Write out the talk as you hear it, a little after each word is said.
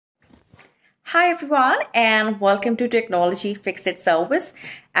Hi everyone and welcome to Technology Fix It service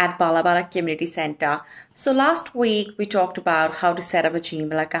at Balabala Community Center. So last week we talked about how to set up a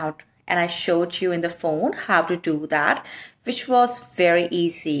Gmail account and I showed you in the phone how to do that, which was very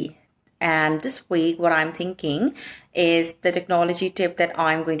easy. And this week, what I'm thinking is the technology tip that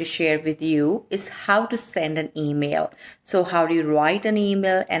I'm going to share with you is how to send an email. So how do you write an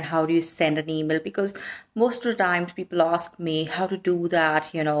email and how do you send an email? Because most of the times people ask me how to do that.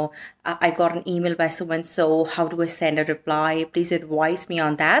 I got an email by so-and-so. How do I send a reply? Please advise me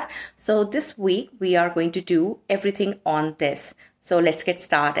on that. So this week, we are going to do everything on this. So let's get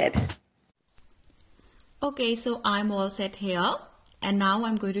started. Okay, so I'm all set here. And now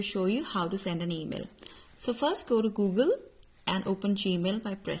I'm going to show you how to send an email. So first go to Google and open Gmail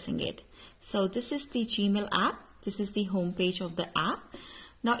by pressing it. So this is the Gmail app. This is the home page of the app.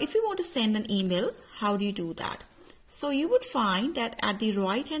 Now if you want to send an email, how do you do that? So you would find that at the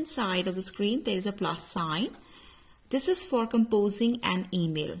right hand side of the screen there is a plus sign. This is for composing an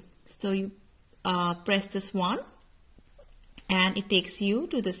email. So you press this one and it takes you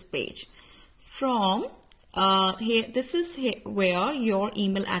to this page. This is where your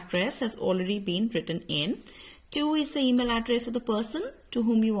email address has already been written in. 2 is the email address of the person to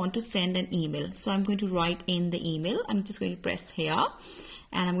whom you want to send an email. So I'm going to write in the email. I'm just going to press here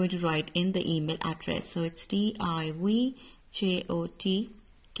and I'm going to write in the email address. So it's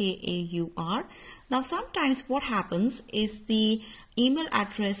DIVJOTKAUR. Now sometimes what happens is the email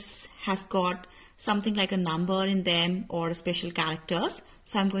address has got something like a number in them or special characters.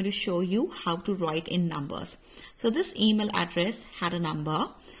 So I'm going to show you how to write in numbers. So this email address had a number.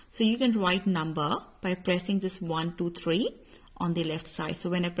 So you can write number by pressing this 1, 2, 3 on the left side. So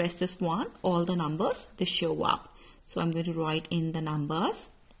when I press this one, all the numbers, they show up. So I'm going to write in the numbers.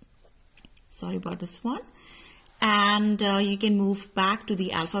 Sorry about this one. And you can move back to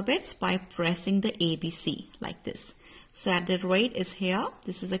the alphabets by pressing the ABC like this. So at the rate is here.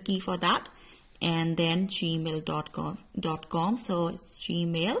 This is the key for that. And then gmail.com. So it's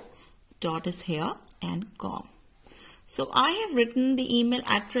gmail dot is here and com. So I have written the email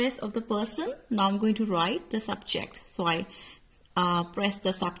address of the person. Now I'm going to write the subject. So I press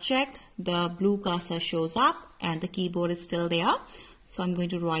the subject, the blue cursor shows up and the keyboard is still there. So I'm going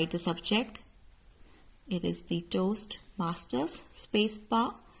to write the subject. It is the Toastmasters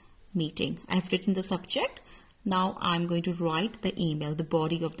spacebar meeting. I've written the subject. Now I'm going to write the email, the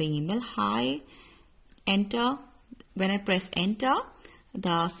body of the email. Hi, enter. When I press enter,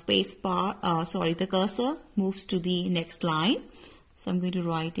 the the cursor moves to the next line. So I'm going to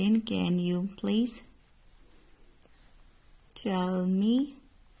write in, can you please tell me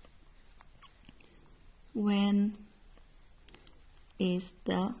when is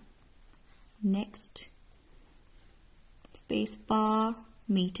the next spacebar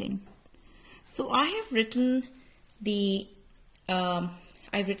meeting? So I have written the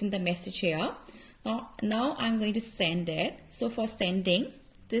message here. Now I'm going to send it. So for sending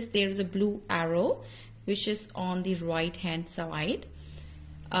this, there is a blue arrow which is on the right hand side.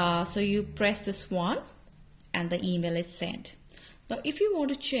 So you press this one and the email is sent. Now if you want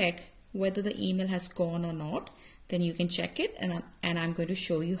to check whether the email has gone or not, then you can check it and I'm going to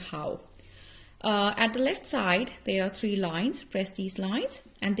show you how. At the left side, there are 3 lines. Press these lines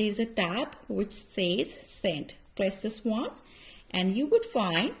and there is a tab which says send. Press this one and you would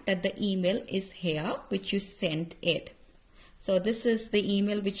find that the email is here which you sent it. So this is the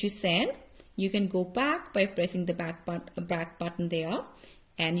email which you sent. You can go back by pressing the back button there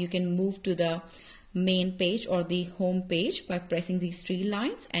and you can move to the main page or the home page by pressing these 3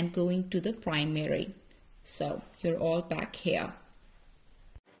 lines and going to the primary. So you're all back here.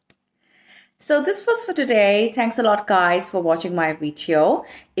 So this was for today. Thanks a lot guys for watching my video.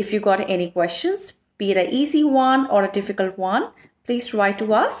 If you got any questions, be it an easy one or a difficult one, please write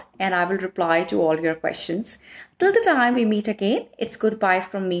to us and I will reply to all your questions. Till the time we meet again, it's goodbye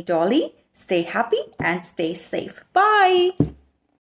from me, Dolly. Stay happy and stay safe. Bye.